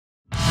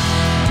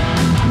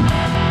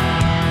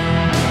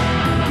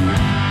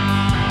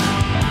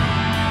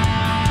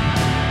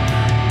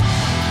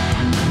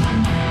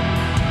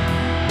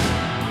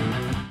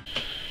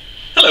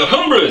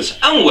brewers,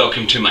 and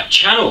welcome to my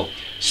channel.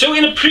 So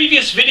in a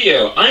previous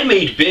video I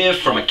made beer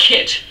from a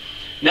kit.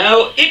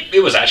 Now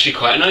it was actually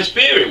quite a nice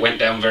beer, it went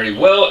down very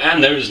well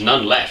and there is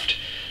none left.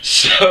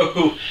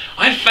 So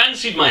I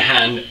fancied my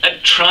hand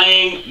at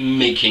trying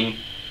making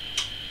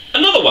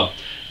another one.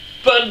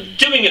 But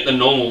doing it the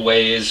normal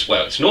way is,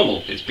 well, it's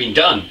normal, it's been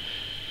done.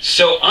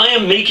 So I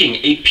am making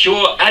a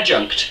pure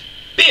adjunct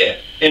beer.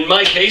 In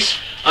my case,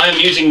 I am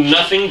using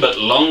nothing but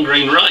long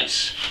grain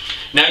rice.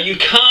 Now you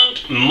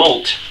can't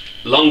malt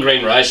long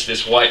grain rice,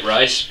 this white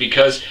rice,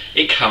 because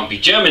it can't be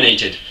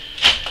germinated.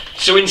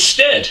 So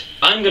instead,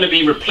 I'm going to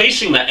be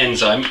replacing that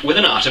enzyme with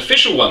an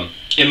artificial one.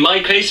 In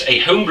my case,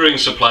 a homebrewing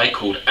supply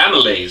called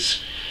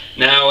amylase.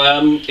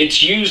 Now,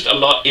 it's used a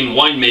lot in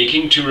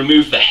winemaking to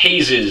remove the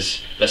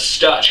hazes, the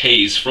starch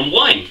haze from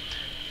wine,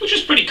 which is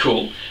pretty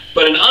cool.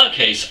 But in our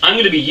case, I'm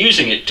going to be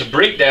using it to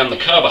break down the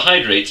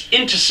carbohydrates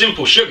into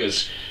simple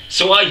sugars,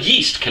 so our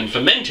yeast can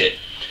ferment it.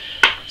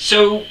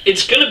 So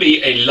it's going to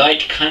be a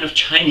light kind of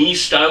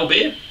Chinese style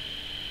beer,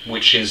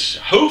 which is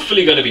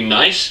hopefully going to be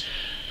nice.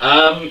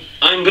 I'm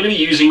going to be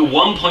using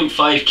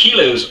 1.5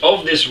 kilos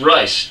of this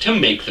rice to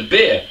make the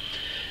beer.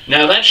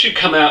 Now that should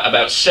come out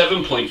about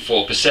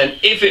 7.4%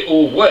 if it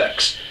all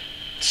works.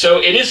 So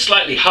it is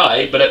slightly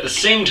high, but at the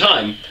same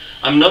time,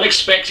 I'm not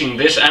expecting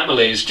this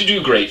amylase to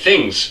do great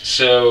things.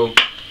 So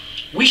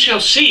we shall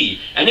see.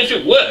 And if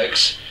it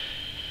works,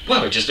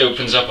 well, it just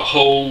opens up a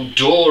whole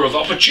door of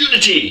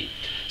opportunity.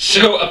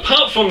 So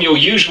apart from your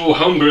usual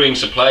homebrewing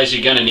supplies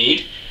you're going to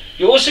need,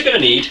 you're also going to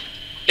need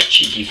a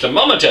cheeky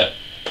thermometer.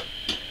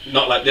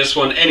 Not like this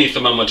one, any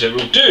thermometer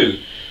will do.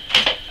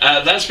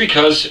 That's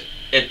because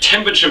a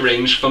temperature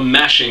range for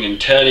mashing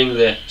and turning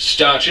the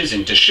starches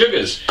into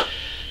sugars.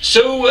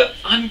 So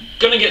I'm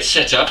going to get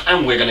set up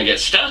and we're going to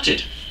get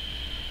started.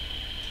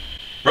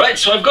 Right,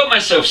 so I've got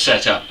myself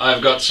set up.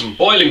 I've got some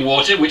boiling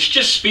water which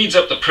just speeds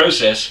up the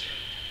process,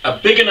 a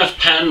big enough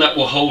pan that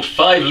will hold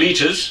 5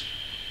 litres.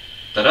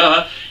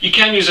 Ta-da! You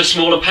can use a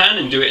smaller pan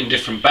and do it in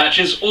different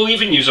batches, or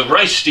even use a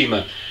rice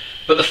steamer.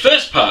 But the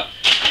first part,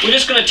 we're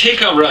just going to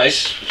take our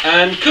rice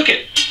and cook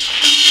it.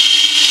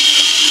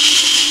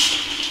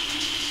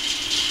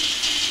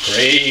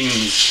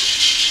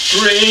 Grains.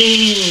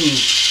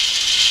 Grains.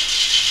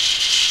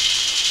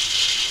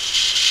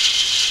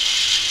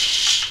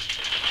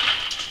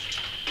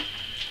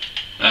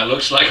 That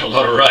looks like a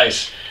lot of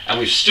rice, and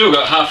we've still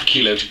got half a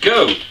kilo to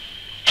go.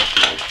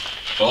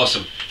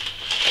 Awesome.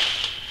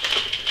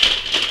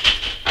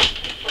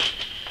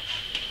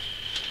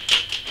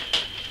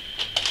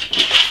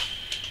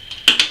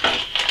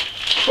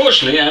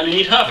 Fortunately, I only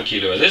need half a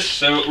kilo of this,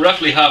 so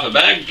roughly half a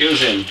bag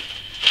goes in.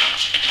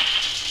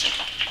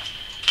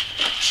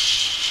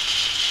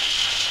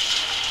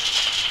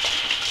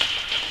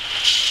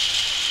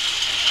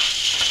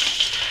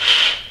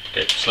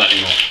 Okay, slightly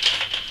more.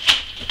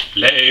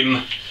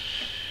 Lame.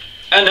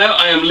 And now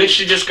I am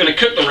literally just going to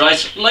cook the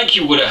rice like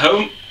you would at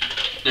home.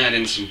 Add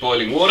in some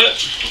boiling water.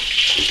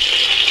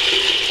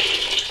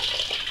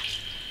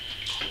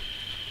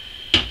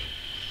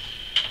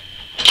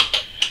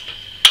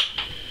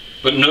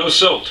 But no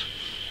salt.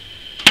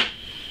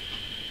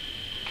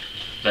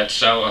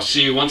 I'll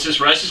see you once this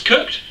rice is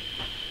cooked.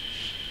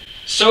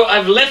 So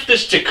I've left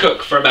this to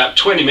cook for about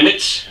 20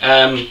 minutes.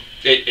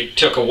 It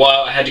took a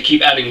while. I had to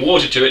keep adding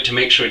water to it to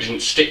make sure it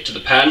didn't stick to the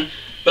pan.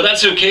 But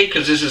that's okay,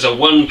 because this is a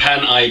one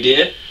pan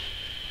idea,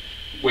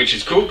 which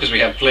is cool because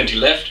we have plenty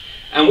left.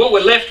 And what we're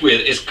left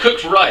with is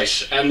cooked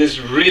rice and this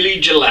really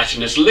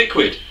gelatinous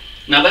liquid.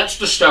 Now that's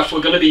the stuff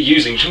we're going to be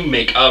using to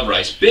make our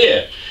rice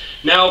beer.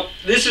 Now,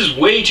 this is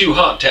way too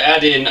hot to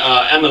add in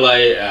our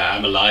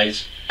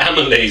amylase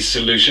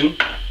solution,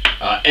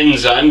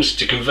 enzymes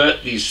to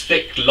convert these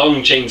thick,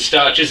 long-chain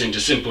starches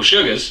into simple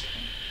sugars.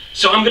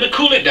 So I'm going to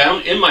cool it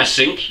down in my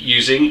sink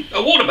using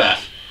a water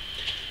bath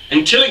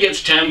until it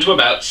gets down to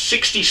about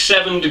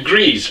 67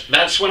 degrees.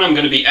 That's when I'm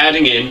going to be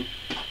adding in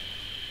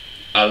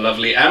a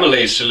lovely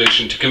amylase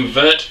solution to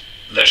convert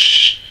the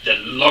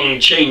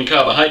long-chain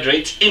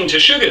carbohydrates into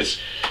sugars.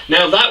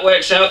 Now that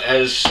works out,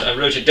 as I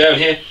wrote it down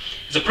here,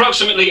 it's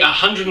approximately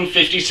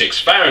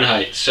 156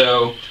 Fahrenheit,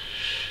 so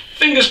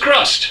fingers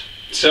crossed.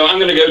 So I'm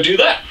going to go do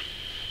that.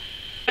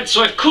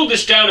 So I've cooled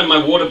this down in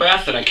my water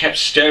bath and I kept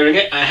stirring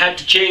it. I had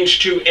to change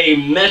to a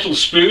metal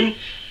spoon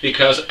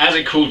because as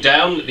it cooled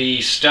down,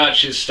 the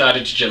starches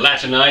started to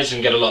gelatinize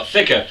and get a lot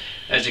thicker,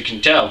 as you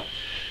can tell.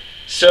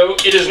 So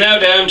it is now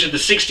down to the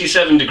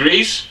 67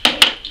 degrees,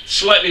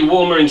 slightly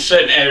warmer in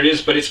certain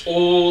areas, but it's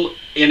all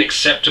in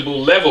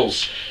acceptable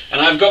levels. And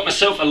I've got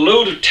myself a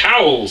load of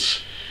towels.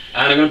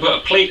 And I'm going to put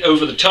a plate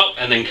over the top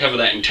and then cover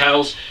that in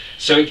towels.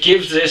 So it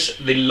gives this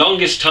the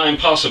longest time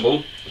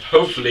possible,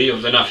 hopefully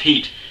of enough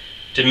heat,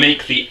 to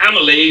make the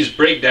amylase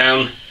break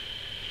down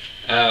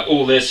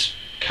all this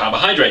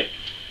carbohydrate.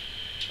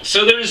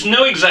 So there is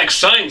no exact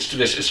science to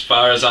this as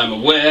far as I'm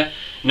aware.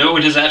 No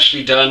one has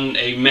actually done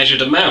a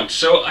measured amount.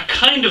 So I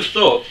kind of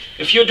thought,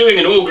 if you're doing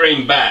an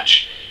all-grain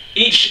batch,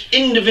 each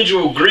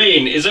individual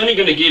grain is only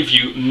going to give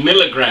you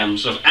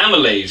milligrams of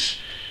amylase.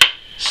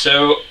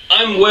 So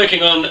I'm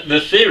working on the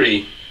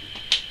theory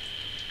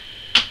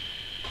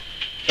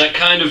that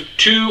kind of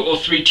 2 or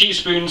 3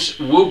 teaspoons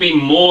will be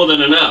more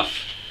than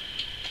enough.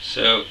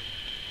 So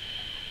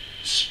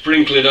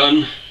sprinkle it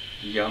on.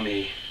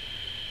 Yummy.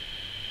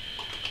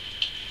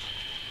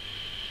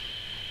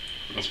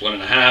 That's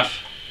 1.5.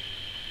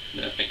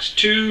 That makes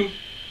 2.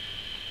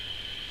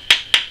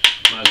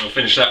 Might as well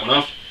finish that one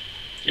off.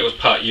 It was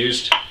part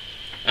used.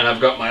 And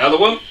I've got my other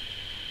one.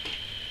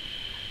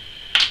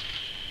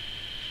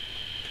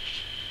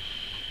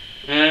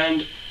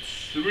 And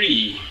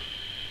 3.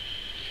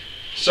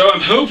 So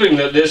I'm hoping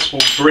that this will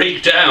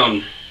break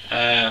down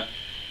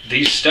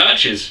these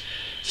starches.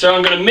 So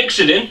I'm going to mix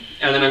it in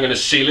and then I'm going to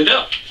seal it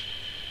up.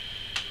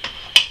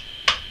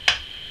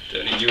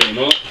 Don't need you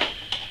anymore.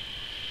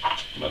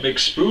 My big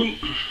spoon.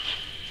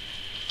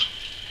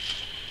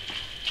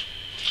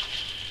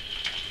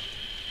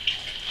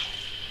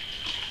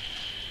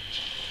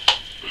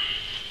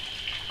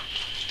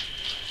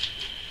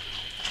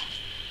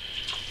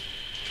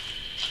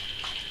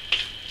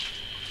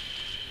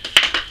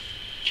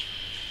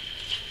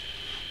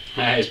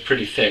 That is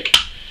pretty thick.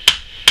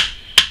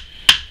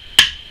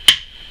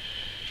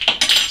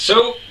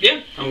 So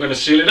yeah, I'm going to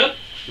seal it up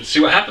and see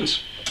what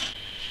happens.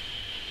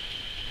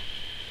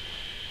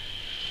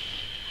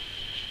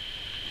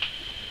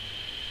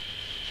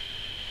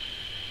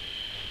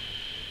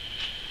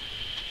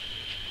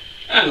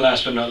 And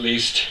last but not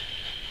least,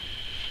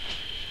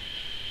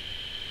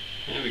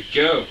 there we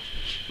go.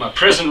 My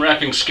present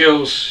wrapping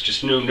skills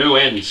just know no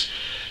ends.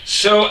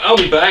 So I'll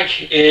be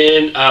back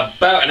in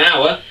about an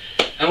hour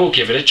and we'll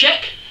give it a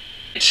check.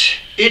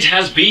 It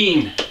has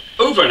been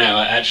over an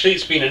hour actually,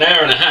 it's been an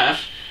hour and a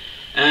half.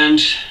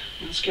 And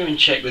let's go and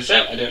check this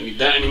out. I don't need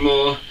that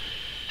anymore,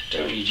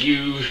 don't need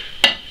you.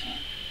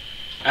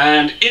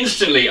 And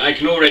instantly I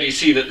can already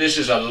see that this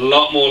is a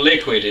lot more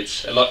liquid,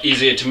 it's a lot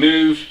easier to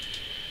move.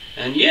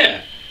 And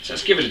yeah, so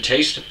let's give it a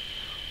taste.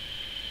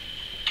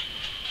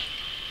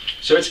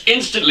 So it's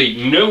instantly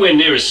nowhere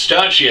near as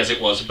starchy as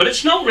it was, but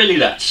it's not really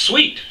that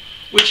sweet,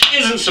 which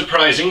isn't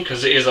surprising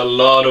because it is a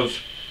lot of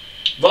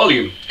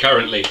volume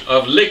currently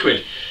of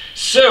liquid.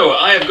 So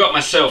I have got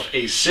myself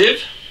a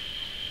sieve.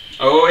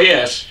 Oh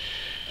yes,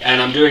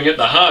 and I'm doing it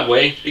the hard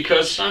way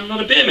because I'm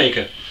not a beer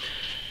maker.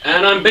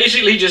 And I'm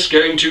basically just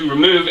going to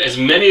remove as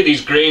many of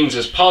these grains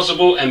as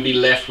possible and be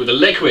left with a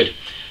liquid.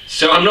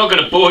 So I'm not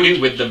going to bore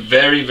you with the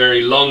very,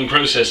 very long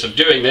process of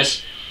doing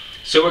this.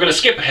 So we're going to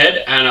skip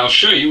ahead and I'll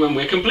show you when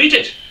we're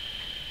completed.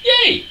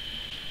 Yay!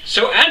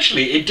 So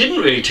actually it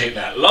didn't really take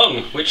that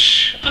long,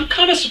 which I'm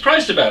kind of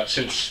surprised about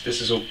since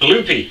this is all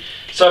gloopy.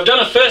 So I've done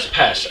a first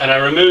pass and I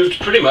removed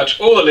pretty much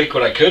all the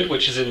liquid I could,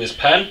 which is in this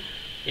pan.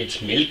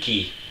 It's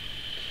milky.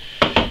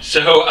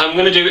 So I'm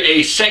going to do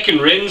a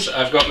second rinse.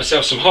 I've got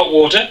myself some hot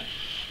water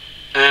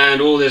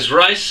and all this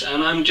rice,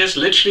 and I'm just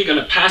literally going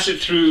to pass it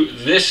through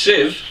this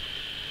sieve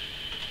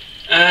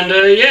and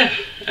yeah,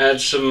 add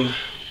some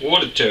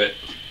water to it.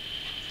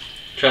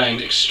 Try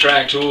and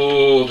extract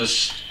all the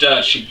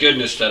starchy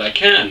goodness that I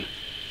can.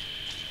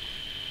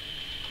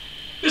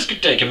 This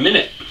could take a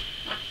minute.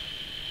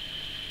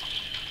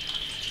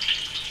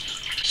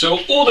 So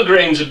all the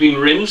grains have been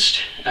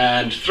rinsed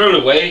and thrown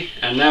away,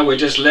 and now we're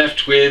just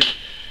left with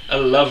a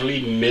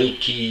lovely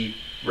milky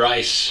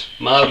rice,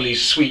 mildly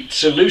sweet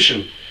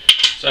solution.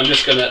 So I'm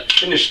just going to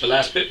finish the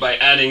last bit by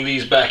adding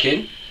these back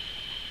in.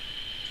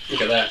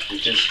 Look at that,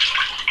 it just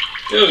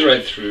goes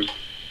right through.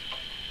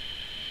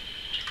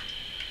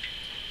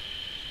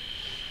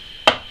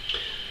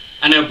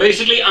 And now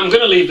basically I'm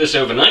going to leave this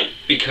overnight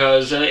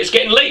because it's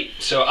getting late,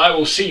 so I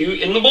will see you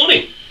in the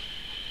morning.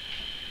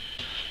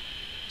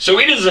 So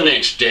it is the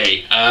next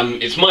day.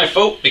 It's my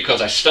fault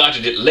because I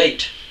started it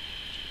late,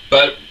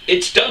 but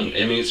it's done.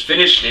 I mean, it's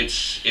finished,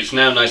 it's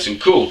now nice and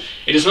cool.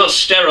 It is not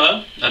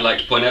sterile, I'd like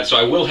to point out, so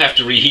I will have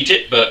to reheat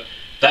it, but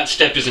that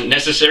step isn't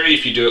necessary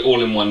if you do it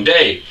all in one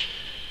day.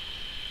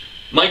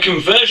 My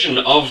conversion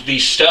of the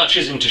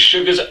starches into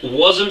sugars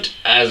wasn't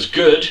as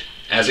good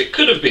as it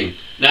could have been.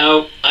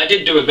 Now, I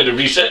did do a bit of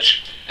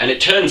research, and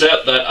it turns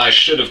out that I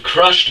should have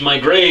crushed my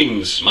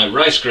grains, my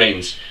rice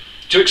grains,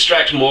 to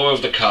extract more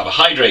of the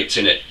carbohydrates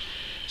in it.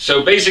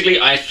 So basically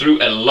I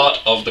threw a lot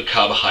of the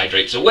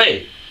carbohydrates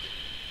away.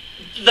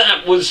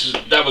 That was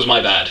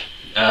my bad.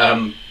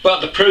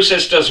 But the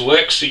process does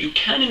work, so you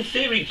can in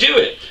theory do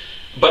it.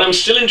 But I'm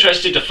still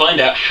interested to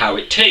find out how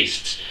it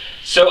tastes.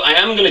 So I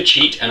am going to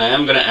cheat and I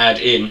am going to add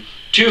in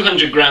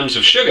 200 grams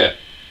of sugar.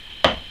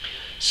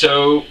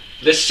 So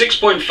this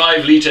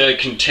 6.5 litre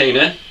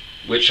container,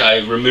 which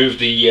I've removed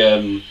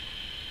the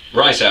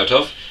rice out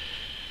of,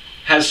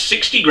 has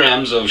 60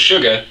 grams of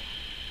sugar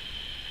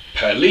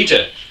per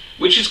litre,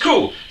 which is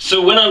cool.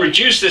 So when I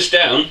reduce this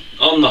down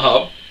on the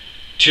hob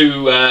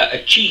to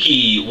a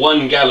cheeky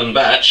 1 gallon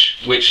batch,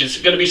 which is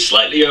going to be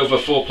slightly over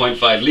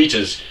 4.5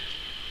 litres,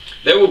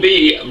 there will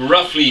be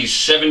roughly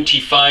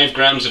 75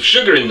 grams of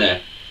sugar in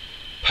there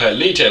per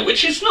litre,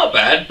 which is not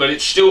bad, but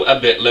it's still a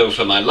bit low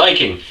for my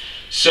liking.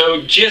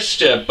 So just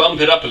to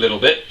bump it up a little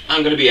bit,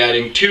 I'm going to be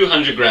adding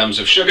 200 grams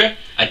of sugar.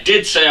 I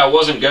did say I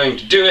wasn't going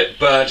to do it,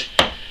 but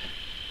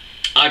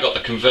I got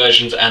the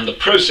conversions and the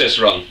process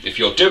wrong. If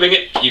you're doing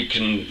it, you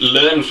can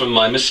learn from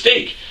my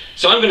mistake.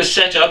 So I'm going to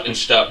set up and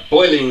start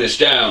boiling this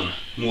down.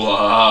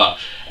 Mwah.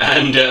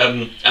 And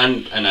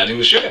adding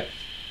the sugar.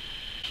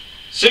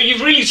 So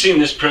you've really seen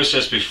this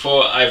process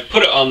before. I've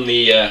put it on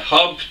the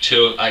hob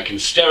till I can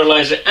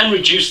sterilize it and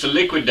reduce the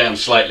liquid down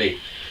slightly.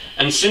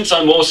 And since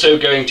I'm also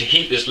going to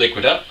heat this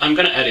liquid up, I'm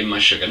going to add in my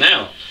sugar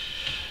now.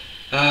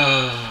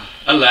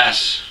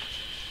 Alas,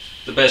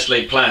 the best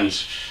laid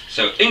plans.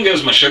 So in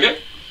goes my sugar.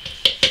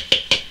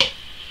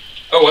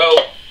 Oh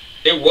well,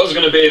 it was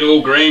going to be an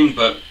all grain,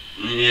 but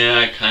yeah,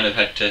 I kind of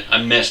had to,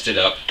 I messed it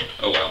up.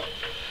 Oh well.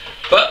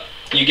 But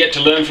you get to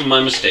learn from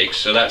my mistakes,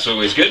 so that's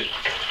always good.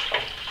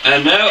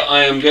 And now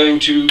I am going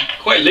to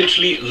quite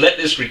literally let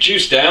this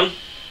reduce down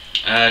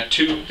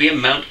to the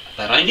amount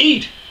that I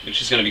need,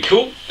 which is going to be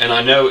cool, and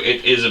I know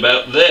it is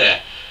about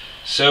there.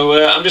 So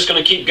I'm just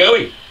going to keep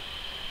going.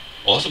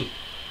 Awesome.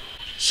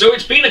 So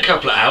it's been a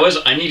couple of hours.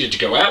 I needed to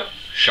go out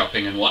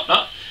shopping and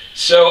whatnot,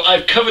 so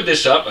I've covered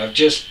this up. I've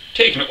just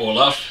taken it all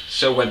off,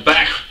 so we're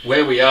back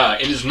where we are.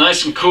 It is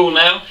nice and cool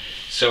now,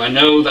 so I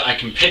know that I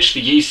can pitch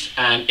the yeast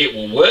and it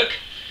will work.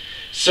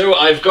 So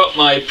I've got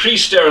my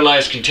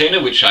pre-sterilized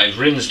container, which I've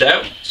rinsed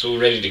out. It's all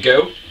ready to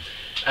go,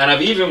 and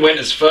I've even went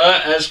as far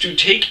as to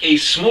take a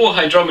small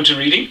hydrometer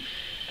reading,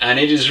 and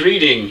it is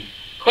reading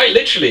quite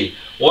literally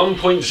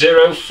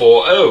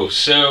 1.040.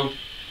 so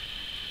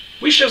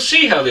we shall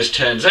see how this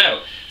turns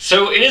out.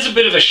 So it is a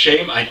bit of a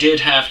shame I did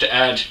have to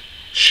add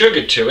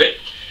sugar to it,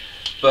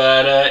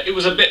 but it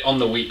was a bit on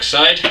the weak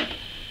side.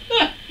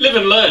 Live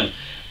and learn.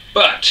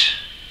 But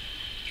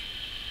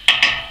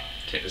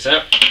take this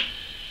out.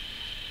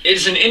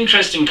 It's an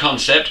interesting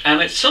concept,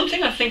 and it's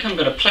something I think I'm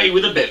going to play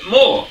with a bit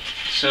more.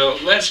 So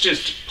let's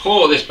just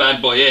pour this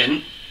bad boy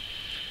in,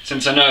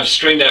 since I know I've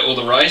strained out all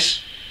the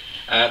rice.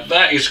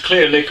 That is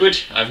clear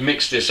liquid. I've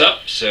mixed this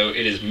up, so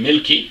it is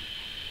milky,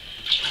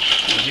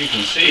 as you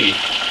can see.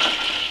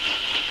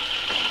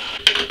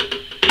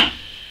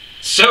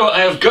 So I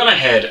have gone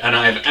ahead and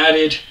I've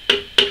added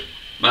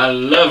my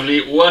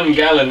lovely 1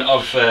 gallon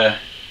of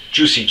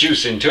juicy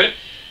juice into it.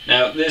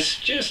 Now this,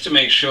 just to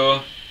make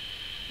sure,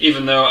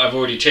 even though I've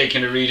already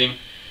taken a reading,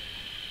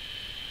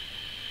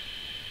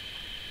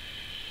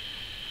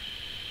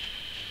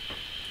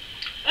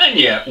 and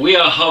yeah, we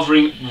are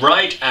hovering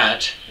right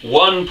at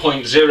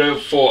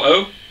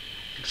 1.040,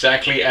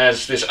 exactly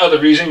as this other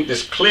reading,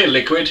 this clear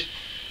liquid,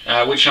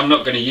 which I'm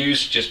not going to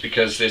use just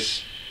because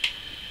this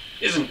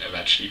isn't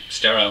actually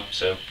sterile,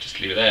 so just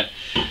leave it there.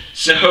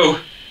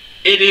 So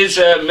it is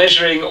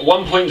measuring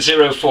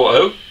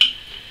 1.040.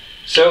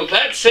 So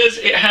that says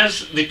it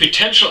has the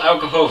potential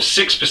alcohol of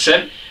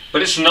 6%,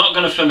 but it's not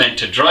going to ferment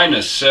to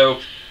dryness.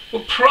 So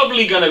we're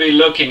probably going to be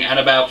looking at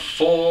about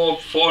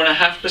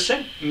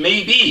 4.5%,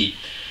 maybe.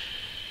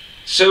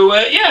 So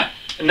yeah,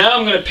 now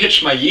I'm going to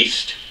pitch my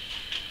yeast,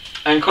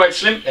 and quite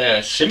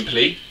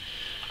simply,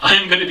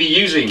 I'm going to be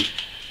using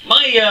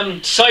my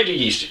cider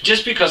yeast,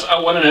 just because I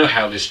want to know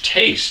how this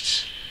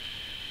tastes.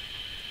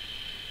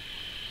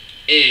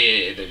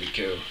 There we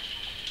go.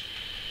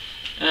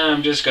 And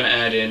I'm just going to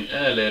add in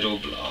a little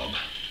blob,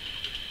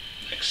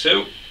 like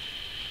so.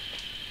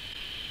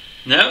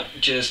 Now,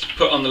 just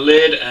put on the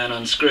lid and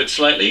unscrew it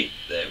slightly.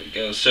 There we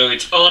go. So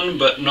it's on,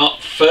 but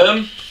not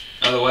firm,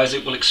 otherwise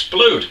it will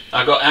explode.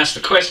 I got asked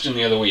the question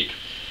the other week.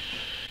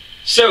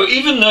 So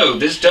even though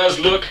this does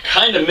look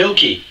kind of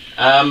milky,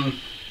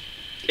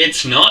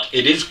 it's not.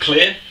 It is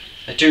clear.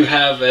 I do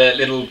have a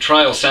little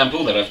trial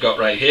sample that I've got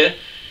right here,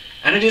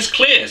 and it is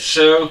clear.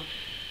 So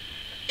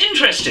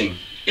interesting.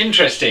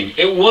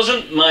 It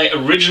wasn't my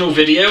original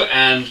video,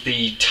 and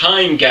the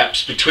time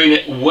gaps between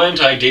it weren't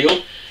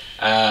ideal.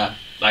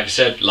 Like I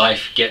said,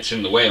 life gets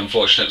in the way,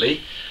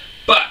 unfortunately.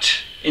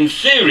 But in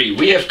theory,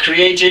 we have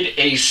created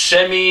a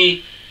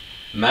semi-mashed,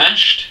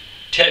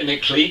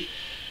 technically,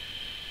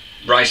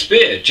 rice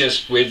beer,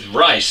 just with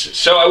rice.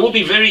 So I will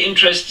be very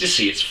interested to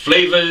see its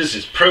flavors,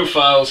 its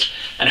profiles,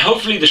 and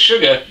hopefully the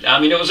sugar. I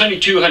mean, it was only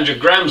 200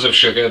 grams of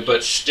sugar,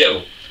 but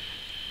still,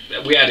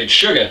 we added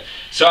sugar.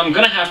 So I'm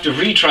going to have to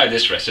retry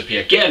this recipe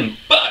again,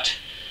 but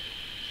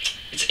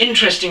it's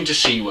interesting to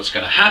see what's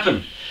going to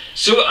happen.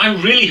 So I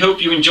really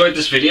hope you enjoyed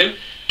this video.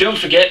 Don't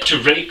forget to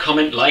rate,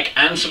 comment, like,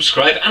 and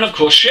subscribe, and of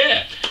course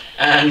share.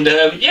 And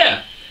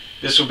yeah,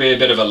 this will be a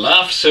bit of a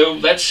laugh, so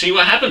let's see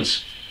what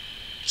happens.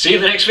 See you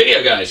in the next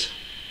video, guys.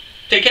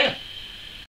 Take care.